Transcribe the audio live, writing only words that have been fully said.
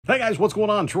Hey guys, what's going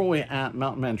on? Troy at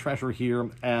Mountain Man Treasure here,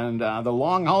 and the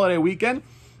long holiday weekend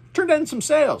turned in some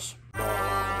sales.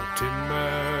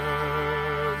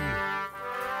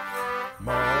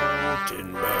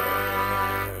 Mountain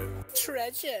Man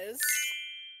Treasures.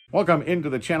 Welcome into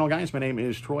the channel, guys. My name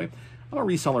is Troy. I'm a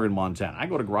reseller in Montana. I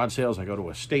go to garage sales, I go to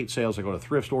estate sales, I go to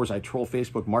thrift stores, I troll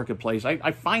Facebook Marketplace.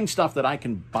 I find stuff that I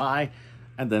can buy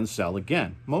and then sell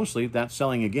again. Mostly that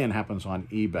selling again happens on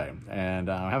eBay. And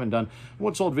I haven't done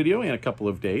what's sold video in a couple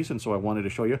of days, and so I wanted to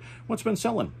show you what's been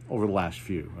selling over the last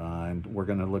few. And we're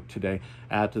going to look today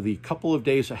at the couple of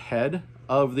days ahead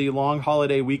of the long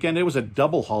holiday weekend. It was a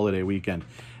double holiday weekend,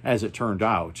 as it turned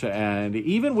out. And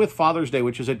even with Father's Day,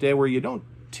 which is a day where you don't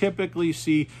typically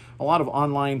see a lot of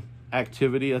online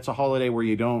activity, that's a holiday where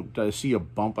you don't see a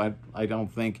bump, I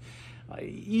don't think.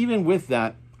 Even with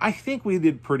that, I think we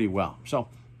did pretty well. So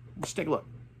let's take a look.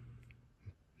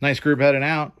 Nice group heading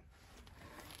out,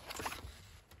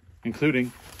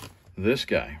 including this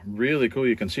guy. Really cool.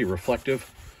 You can see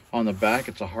reflective on the back.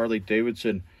 It's a Harley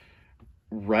Davidson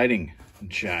riding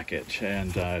jacket,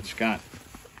 and it's got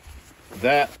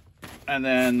that, and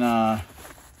then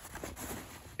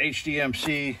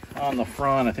HDMC on the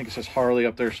front. I think it says Harley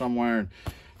up there somewhere. And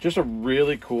just a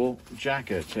really cool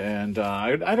jacket, and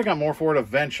I'd have got more for it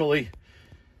eventually.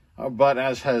 But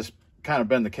as has kind of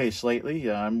been the case lately,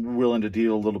 I'm willing to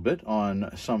deal a little bit on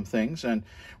some things, and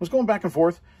was going back and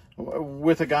forth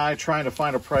with a guy trying to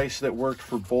find a price that worked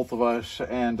for both of us,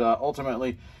 and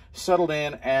ultimately settled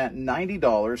in at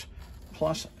 $90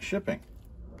 plus shipping.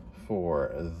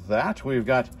 For that, we've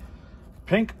got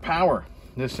Pink Power.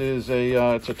 This is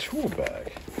it's a tool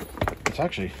bag. It's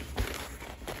actually a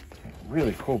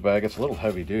really cool bag. It's a little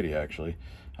heavy duty, actually.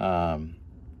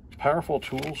 Powerful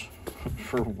tools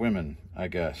for women, I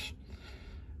guess.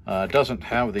 It doesn't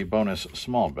have the bonus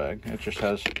small bag. It just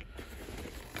has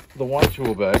the one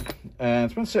tool bag, and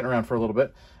it's been sitting around for a little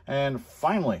bit, and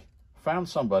finally found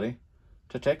somebody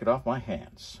to take it off my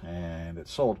hands, and it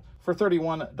sold for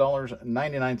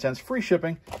 $31.99, free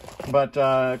shipping, but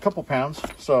a couple pounds,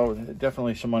 so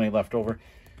definitely some money left over.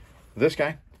 This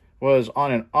guy was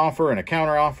on an offer and a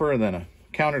counter offer, and then a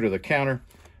counter to the counter.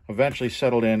 Eventually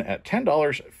settled in at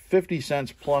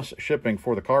 $10.50 plus shipping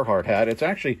for the Carhartt hat. It's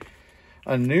actually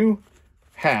a new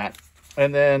hat,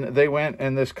 and then they went,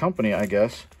 and this company, I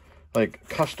guess, like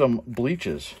custom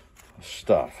bleaches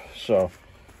stuff. So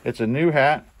it's a new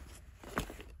hat,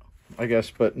 I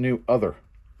guess, but new other,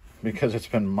 because it's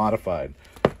been modified.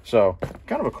 So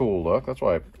kind of a cool look. That's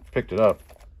why I picked it up.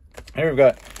 Here we've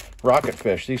got Rocket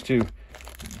Fish. These two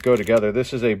go together.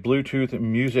 This is a Bluetooth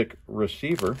music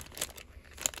receiver.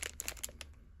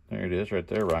 There it is right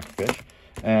there, Rockfish.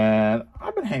 And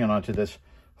I've been hanging on to this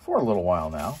for a little while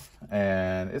now,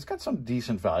 and it's got some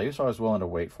decent value, so I was willing to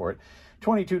wait for it.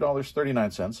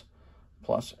 $22.39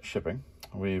 plus shipping.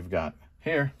 We've got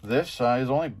here, this is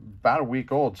only about a week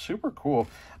old. Super cool.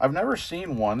 I've never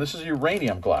seen one. This is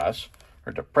uranium glass,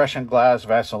 or depression glass,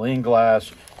 Vaseline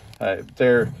glass.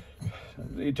 They're,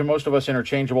 to most of us,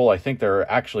 interchangeable. I think there are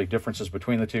actually differences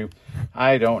between the two.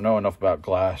 I don't know enough about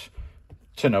glass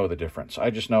to know the difference. I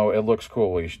just know it looks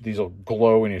cool. These will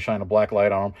glow when you shine a black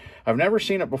light on them. I've never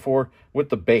seen it before with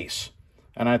the base,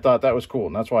 and I thought that was cool,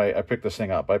 and that's why I picked this thing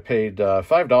up. I paid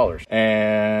 $5,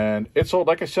 and it sold,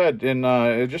 like I said, in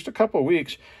just a couple of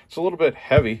weeks. It's a little bit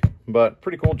heavy, but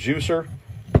pretty cool. Juicer,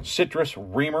 citrus,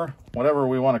 reamer, whatever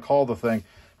we want to call the thing.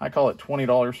 I call it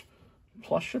 $20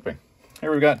 plus shipping.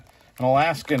 Here we've got an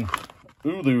Alaskan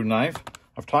Ulu knife.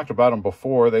 I've talked about them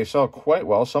before. They sell quite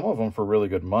well, some of them for really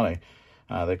good money.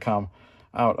 They come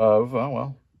out of,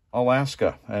 well,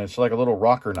 Alaska, and it's like a little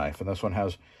rocker knife, and this one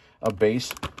has a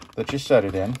base that you set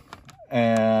it in,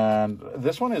 and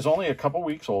this one is only a couple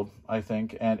weeks old, I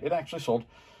think, and it actually sold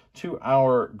to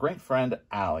our great friend,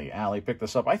 Allie. Allie picked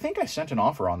this up. I think I sent an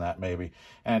offer on that, maybe,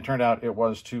 and it turned out it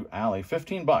was to Allie.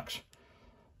 15 bucks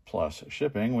plus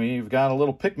shipping. We've got a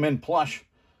little Pikmin plush.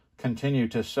 Continue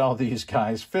to sell these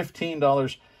guys.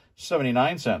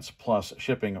 $15.79 plus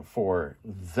shipping for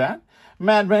that.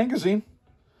 Mad Magazine.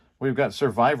 We've got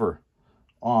Survivor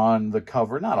on the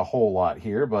cover. Not a whole lot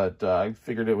here, but I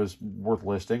figured it was worth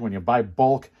listing. When you buy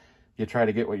bulk, you try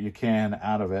to get what you can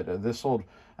out of it. This sold,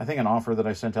 I think, an offer that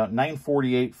I sent out,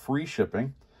 $9.48 free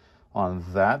shipping on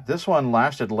that. This one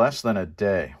lasted less than a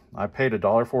day. I paid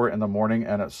 $1 for it in the morning,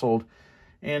 and it sold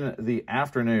in the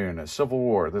afternoon. Civil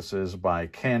War. This is by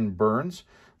Ken Burns,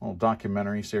 a little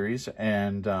documentary series,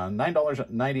 and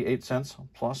 $9.98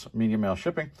 plus medium mail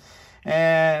shipping.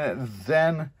 And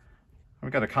then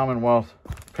we've got a Commonwealth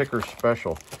Picker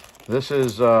Special. This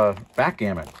is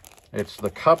backgammon. It's the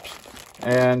cups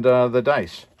and the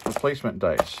dice. replacement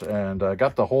dice, and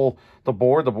got the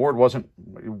board. The board wasn't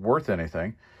worth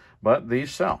anything, but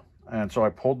these sell. And so I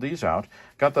pulled these out,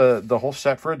 got the whole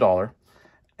set for $1,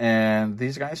 and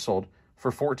these guys sold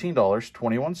for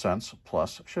 $14.21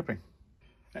 plus shipping.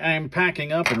 I'm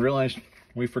packing up and realized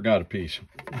we forgot a piece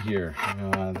here.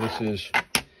 This is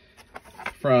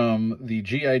from the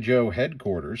G.I. Joe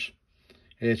headquarters.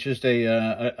 It's just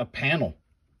a panel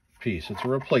piece. It's a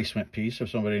replacement piece if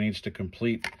somebody needs to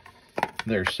complete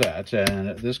their set.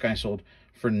 And this guy sold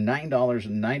for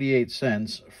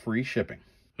 $9.98 free shipping.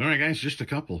 All right, guys, just a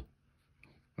couple.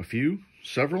 A few?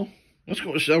 Several? Let's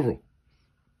go with several.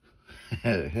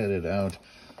 Headed out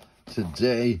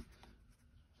today.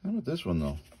 How about this one,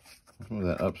 though? Let's move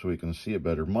that up so we can see it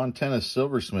better. Montana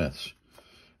Silversmiths.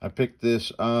 I picked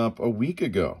this up a week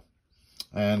ago.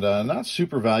 And not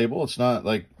super valuable. It's not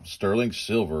like sterling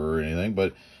silver or anything,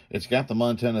 but it's got the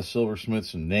Montana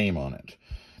Silversmiths name on it.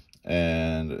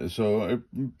 And so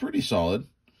pretty solid.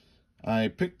 I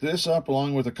picked this up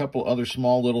along with a couple other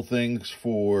small little things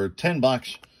for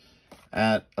 $10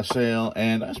 at a sale,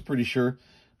 and I was pretty sure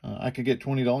I could get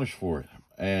 $20 for it.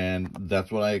 And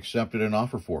that's what I accepted an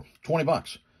offer for.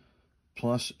 $20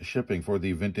 plus shipping for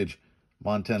the vintage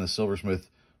Montana Silversmith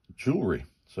jewelry.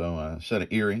 So a set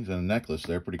of earrings and a necklace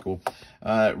there, pretty cool.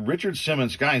 Richard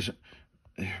Simmons, guys,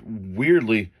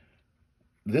 weirdly,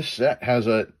 this set has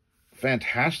a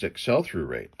fantastic sell-through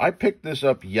rate. I picked this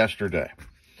up yesterday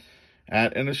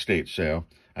at an estate sale.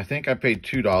 I think I paid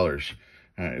 $2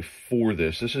 for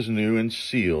this. This is new and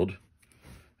sealed.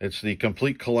 It's the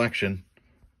complete collection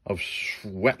of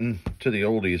Sweatin' to the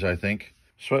Oldies, I think.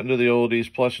 Sweatin' to the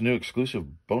Oldies plus new exclusive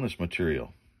bonus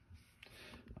material.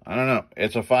 I don't know.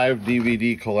 It's a 5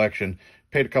 DVD collection.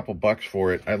 Paid a couple bucks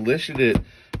for it. I listed it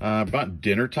about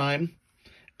dinner time,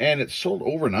 and it sold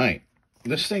overnight.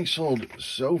 This thing sold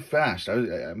so fast.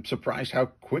 I'm surprised how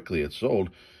quickly it sold.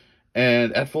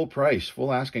 And at full price,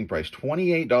 full asking price,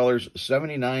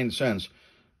 $28.79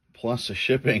 plus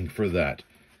shipping for that.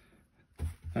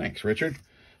 Thanks, Richard.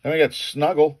 Then we got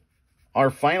Snuggle. Our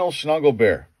final Snuggle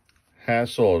Bear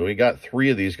has sold. We got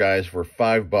 3 of these guys for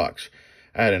 $5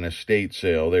 at an estate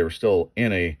sale. They were still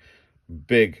in a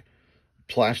big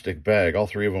plastic bag. All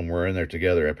 3 of them were in there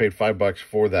together. I paid $5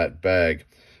 for that bag.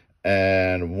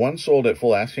 And one sold at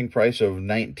full asking price of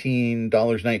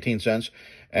 $19.19.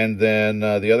 And then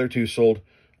the other 2 sold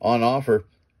on offer,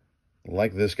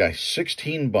 like this guy,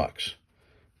 $16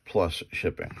 plus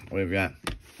shipping. We've got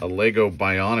a Lego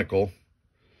Bionicle.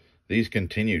 These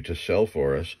continue to sell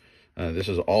for us. This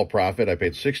is all profit. I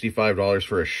paid $65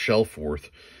 for a shelf worth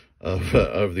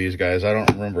of these guys. I don't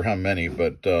remember how many,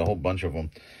 but a whole bunch of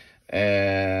them.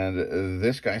 And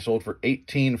this guy sold for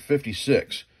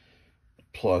 $18.56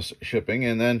 plus shipping.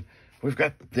 And then we've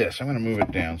got this. I'm going to move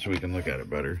it down so we can look at it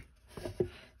better.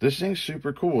 This thing's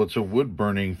super cool. It's a wood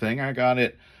burning thing. I got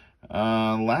it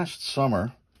last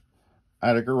summer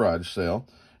at a garage sale,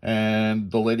 and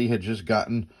the lady had just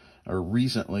gotten, or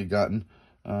recently gotten,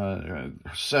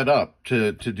 set up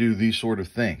to do these sort of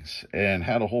things, and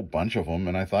had a whole bunch of them.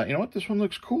 And I thought, you know what, this one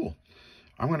looks cool.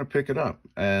 I'm going to pick it up.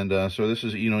 And so this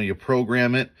is, you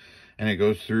program it, and it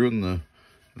goes through, and the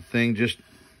thing just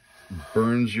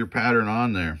burns your pattern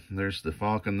on there. There's the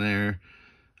Falcon there.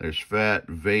 There's Fett,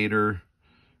 Vader.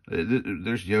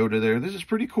 There's Yoda there. This is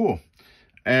pretty cool.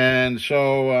 And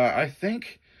so I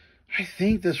think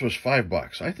this was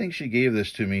 $5. I think she gave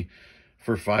this to me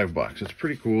for $5. It's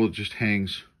pretty cool. It just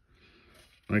hangs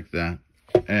like that.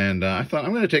 And I thought,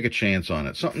 I'm going to take a chance on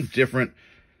it. Something different.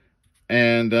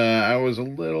 And I was a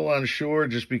little unsure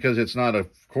just because it's not, of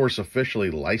course,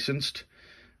 officially licensed.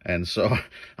 And so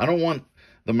I don't want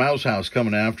the Mouse House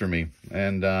coming after me.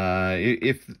 And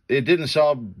if it didn't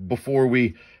sell before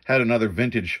we had another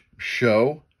vintage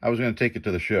show, I was going to take it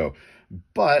to the show.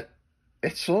 But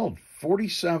it sold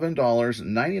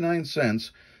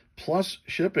 $47.99 plus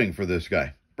shipping for this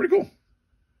guy. Pretty cool.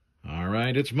 All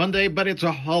right, it's Monday, but it's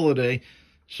a holiday,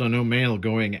 so no mail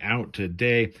going out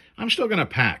today. I'm still going to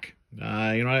pack.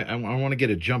 I want to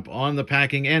get a jump on the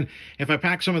packing. And if I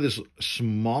pack some of this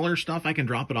smaller stuff, I can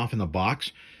drop it off in the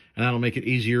box. And that'll make it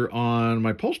easier on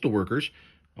my postal workers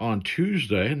on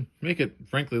Tuesday, and make it,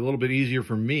 frankly, a little bit easier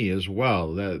for me as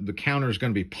well. The counter is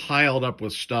going to be piled up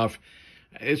with stuff.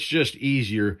 It's just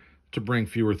easier to bring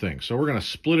fewer things. So we're going to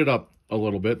split it up a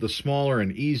little bit. The smaller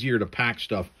and easier to pack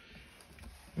stuff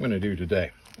I'm going to do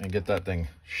today and get that thing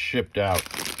shipped out.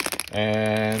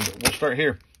 And we'll start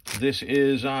here. This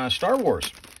is Star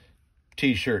Wars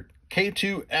t-shirt,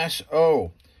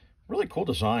 K2SO. Really cool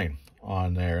design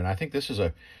on there. And I think this is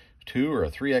a 2 or a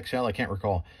 3XL, I can't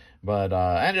recall. But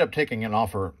I ended up taking an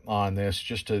offer on this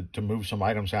just to move some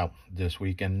items out this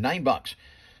week, and $9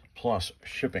 plus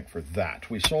shipping for that.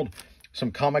 We sold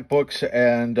some comic books,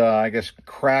 and I guess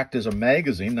Cracked is a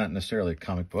magazine, not necessarily a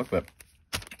comic book, but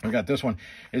we got this one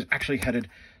is actually headed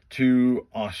to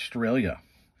Australia.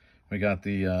 We got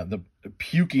the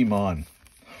Pokemon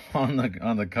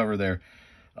on the cover there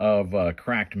of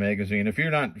Cracked magazine. If you're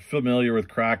not familiar with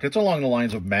Cracked, it's along the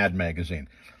lines of Mad magazine,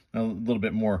 a little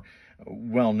bit more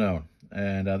well known.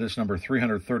 And this number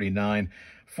 339,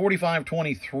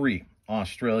 45.23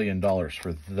 Australian dollars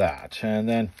for that. And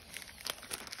then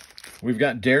we've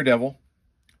got Daredevil.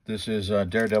 This is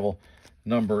Daredevil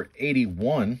number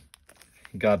 81.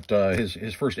 Got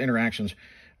his first interactions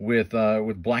with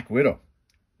Black Widow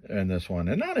in this one,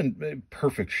 and not in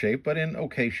perfect shape, but in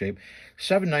okay shape.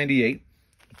 $7.98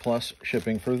 plus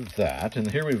shipping for that. And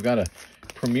here we've got a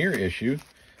premiere issue.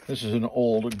 This is an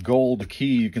old gold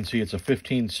key. You can see it's a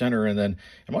 15 center, and then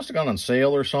it must have gone on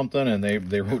sale or something, and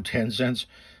they wrote 10 cents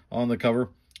on the cover.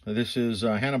 This is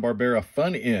Hanna-Barbera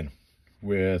Fun In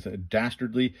with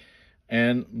Dastardly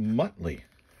and Muttley.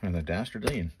 And the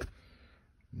Dastardly and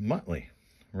Muttley,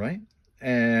 right?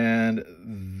 And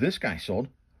this guy sold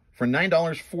for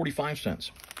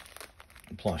 $9.45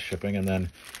 plus shipping. And then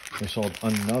we sold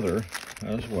another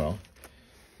as well.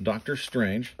 Doctor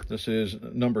Strange. This is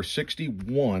number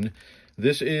 61.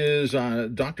 This is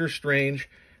Doctor Strange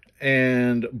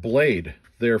and Blade.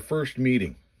 Their first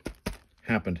meeting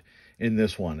happened in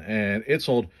this one, and it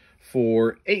sold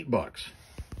for $8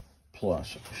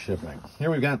 plus shipping. Here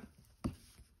we've got,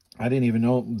 I didn't even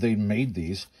know they made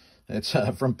these. It's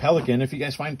from Pelican. If you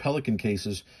guys find Pelican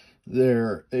cases,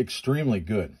 they're extremely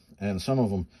good, and some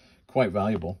of them quite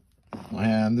valuable.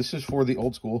 And this is for the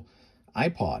old school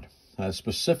iPod,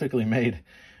 specifically made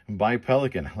by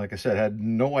Pelican. Like I said, I had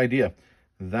no idea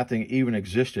that thing even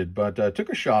existed, but took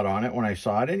a shot on it when I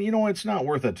saw it. And, you know, it's not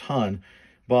worth a ton,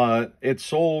 but it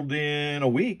sold in a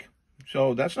week,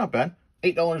 so that's not bad.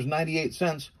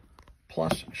 $8.98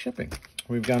 plus shipping.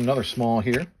 We've got another small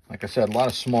here. Like I said, a lot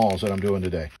of smalls that I'm doing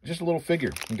today. Just a little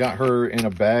figure. Got her in a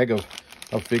bag of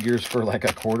figures for like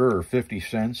a quarter or 50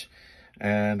 cents.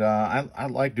 And I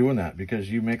like doing that because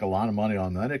you make a lot of money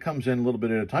on that. It comes in a little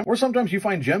bit at a time. Or sometimes you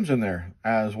find gems in there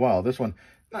as well. This one,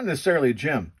 not necessarily a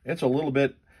gem. It's a little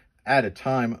bit at a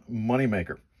time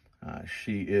moneymaker.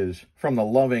 She is from the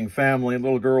Loving family.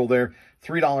 Little girl there.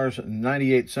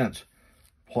 $3.98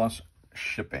 plus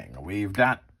shipping. We've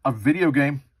got a video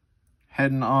game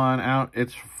heading on out.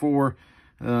 It's for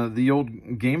the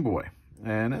old Game Boy.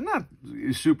 And not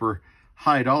super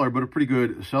high dollar, but a pretty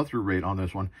good sell-through rate on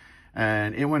this one.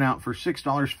 And it went out for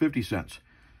 $6.50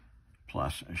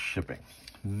 plus shipping.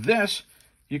 This,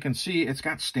 you can see it's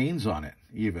got stains on it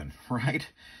even, right?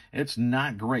 It's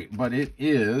not great, but it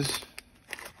is,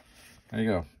 there you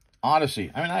go,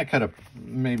 Odyssey. I mean, I could have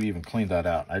maybe even cleaned that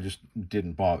out. I just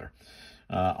didn't bother.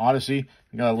 Odyssey,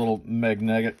 got a little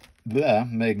magnetic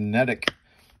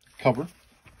cover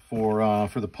for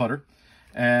the putter.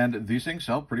 And these things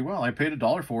sell pretty well. I paid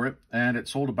 $1 for it, and it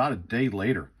sold about a day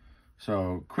later.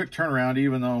 So quick turnaround,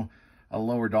 even though a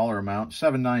lower dollar amount.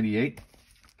 $7.98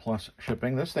 plus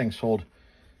shipping. This thing sold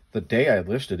the day I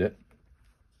listed it.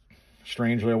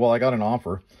 Strangely, well, I got an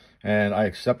offer, and I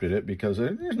accepted it because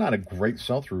there's not a great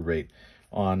sell-through rate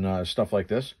on stuff like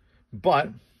this. But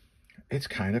it's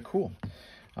kind of cool.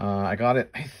 I got it,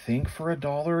 I think, for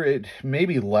 $1. It may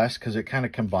be less because it kind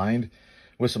of combined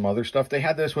with some other stuff. They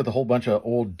had this with a whole bunch of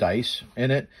old dice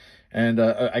in it. And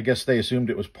I guess they assumed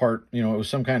it was part, you know, it was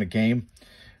some kind of game.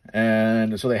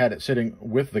 And so they had it sitting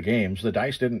with the games. The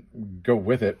dice didn't go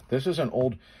with it. This is an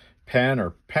old pen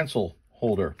or pencil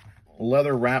holder,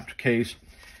 leather wrapped case.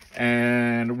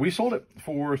 And we sold it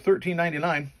for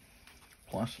 $13.99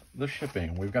 plus the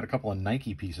shipping. We've got a couple of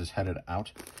Nike pieces headed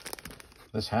out.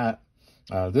 This hat,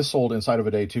 this sold inside of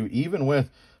a day too, even with,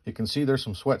 you can see there's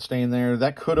some sweat stain there.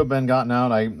 That could have been gotten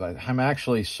out. I'm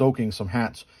actually soaking some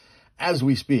hats as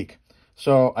we speak.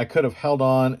 So I could have held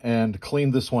on and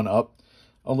cleaned this one up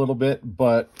a little bit,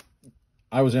 but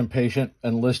I was impatient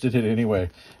and listed it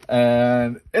anyway.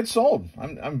 And it sold.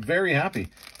 I'm very happy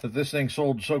that this thing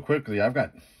sold so quickly. I've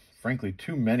got, frankly,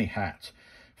 too many hats.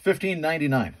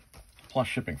 $15.99 plus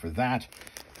shipping for that.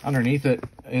 Underneath it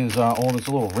is old. It's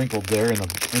a little wrinkled there in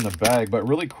the bag, but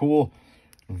really cool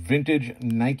vintage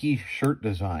Nike shirt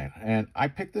design. And I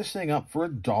picked this thing up for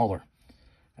 $1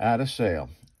 at a sale.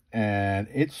 And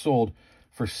it sold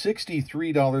for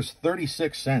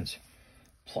 $63.36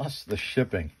 plus the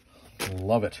shipping.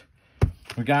 Love it.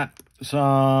 We got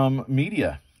some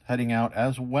media heading out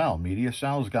as well. Media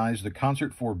sells, guys. The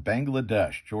concert for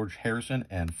Bangladesh. George Harrison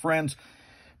and friends.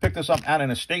 Picked this up at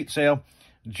an estate sale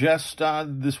just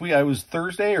this week. I was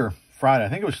Thursday or Friday. I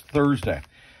think it was Thursday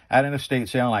at an estate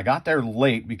sale, and I got there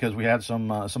late because we had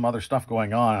some other stuff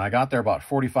going on. And I got there about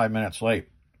 45 minutes late.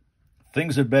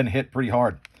 Things had been hit pretty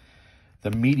hard.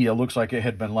 The media looks like it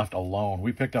had been left alone.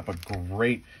 We picked up a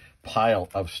great pile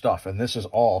of stuff, and this is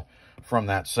all from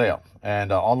that sale.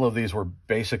 And all of these were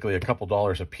basically a couple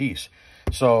dollars a piece.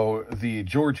 So the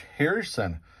George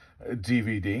Harrison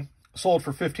DVD sold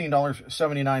for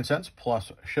 $15.79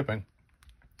 plus shipping.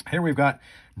 Here we've got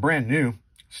brand new,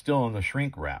 still in the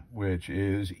shrink wrap, which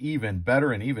is even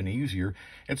better and even easier.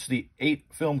 It's the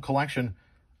 8-film collection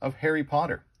of Harry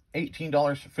Potter,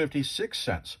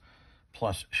 $18.56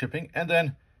 plus shipping. And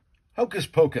then Hocus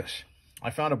Pocus. I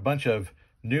found a bunch of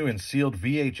new and sealed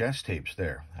VHS tapes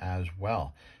there as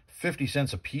well. 50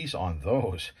 cents a piece on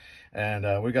those.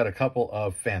 And we got a couple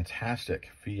of fantastic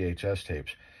VHS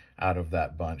tapes out of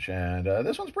that bunch. And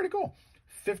this one's pretty cool.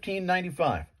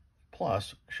 $15.95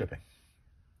 plus shipping.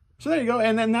 So there you go.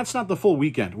 And then that's not the full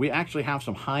weekend. We actually have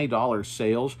some high dollar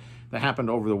sales that happened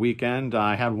over the weekend.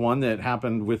 I had one that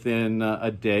happened within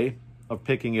a day of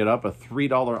picking it up. A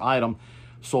 $3 item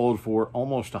sold for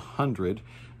almost $100.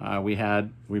 We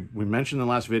mentioned in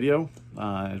the last video,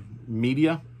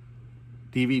 media,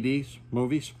 DVDs,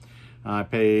 movies. I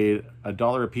paid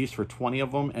 $1 a piece for 20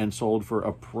 of them and sold for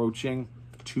approaching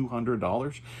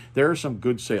 $200. There are some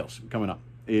good sales coming up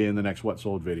in the next What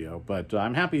Sold video, but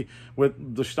I'm happy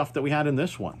with the stuff that we had in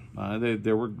this one.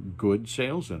 There were good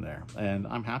sales in there, and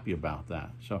I'm happy about that.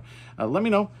 So let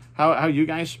me know how you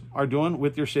guys are doing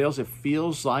with your sales. It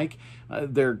feels like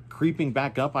they're creeping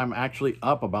back up. I'm actually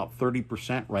up about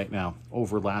 30% right now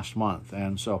over last month,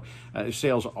 and so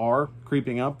sales are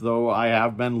creeping up, though I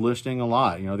have been listing a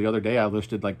lot. You know, the other day I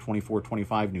listed like 24,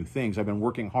 25 new things. I've been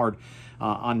working hard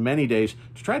on many days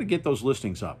to try to get those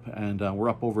listings up, and we're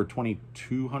up over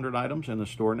 2,200 items in the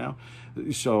store now.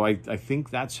 So I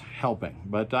think that's helping.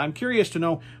 But I'm curious to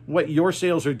know what your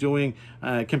sales are doing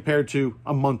compared to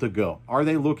a month ago. Are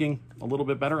they looking a little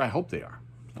bit better? I hope they are.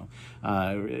 So,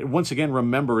 once again,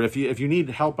 remember, if you need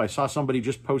help, I saw somebody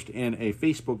just post in a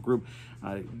Facebook group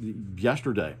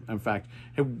yesterday. In fact,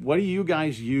 hey, what do you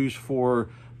guys use for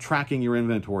tracking your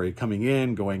inventory, coming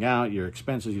in, going out, your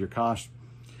expenses, your costs?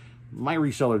 My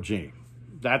Reseller Genie.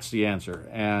 That's the answer.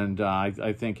 And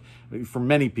I think for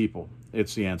many people,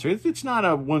 it's the answer. It's not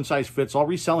a one-size-fits-all.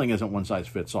 Reselling isn't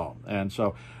one-size-fits-all. And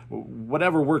so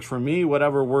whatever works for me,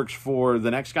 whatever works for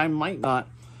the next guy might not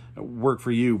work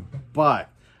for you. But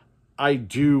I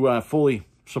do fully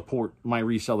support My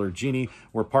Reseller Genie.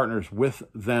 We're partners with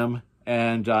them.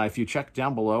 And if you check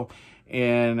down below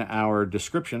in our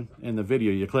description in the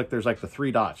video, you click, there's like the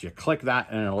 3 dots. You click that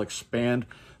and it'll expand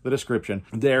the description.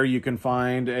 There you can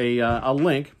find a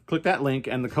link. Click that link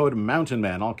and the code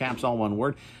MountainMan, all caps, all one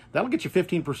word. That'll get you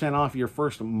 15% off your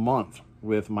first month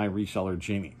with My Reseller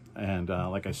Genie. And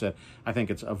like I said, I think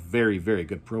it's a very, very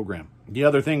good program. The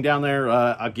other thing down there,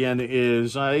 again,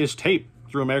 is tape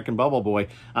through American Bubble Boy.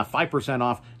 5%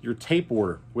 off your tape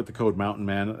order with the code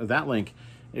MountainMan. That link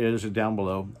is down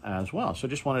below as well. So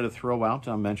just wanted to throw out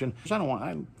a mention.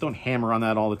 I don't hammer on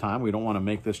that all the time. We don't want to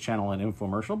make this channel an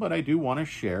infomercial, but I do want to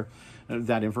share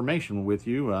that information with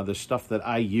you, the stuff that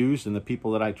I use and the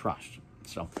people that I trust.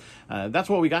 So that's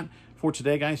what we got for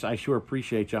today, guys. I sure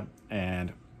appreciate you,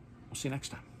 and we'll see you next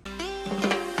time.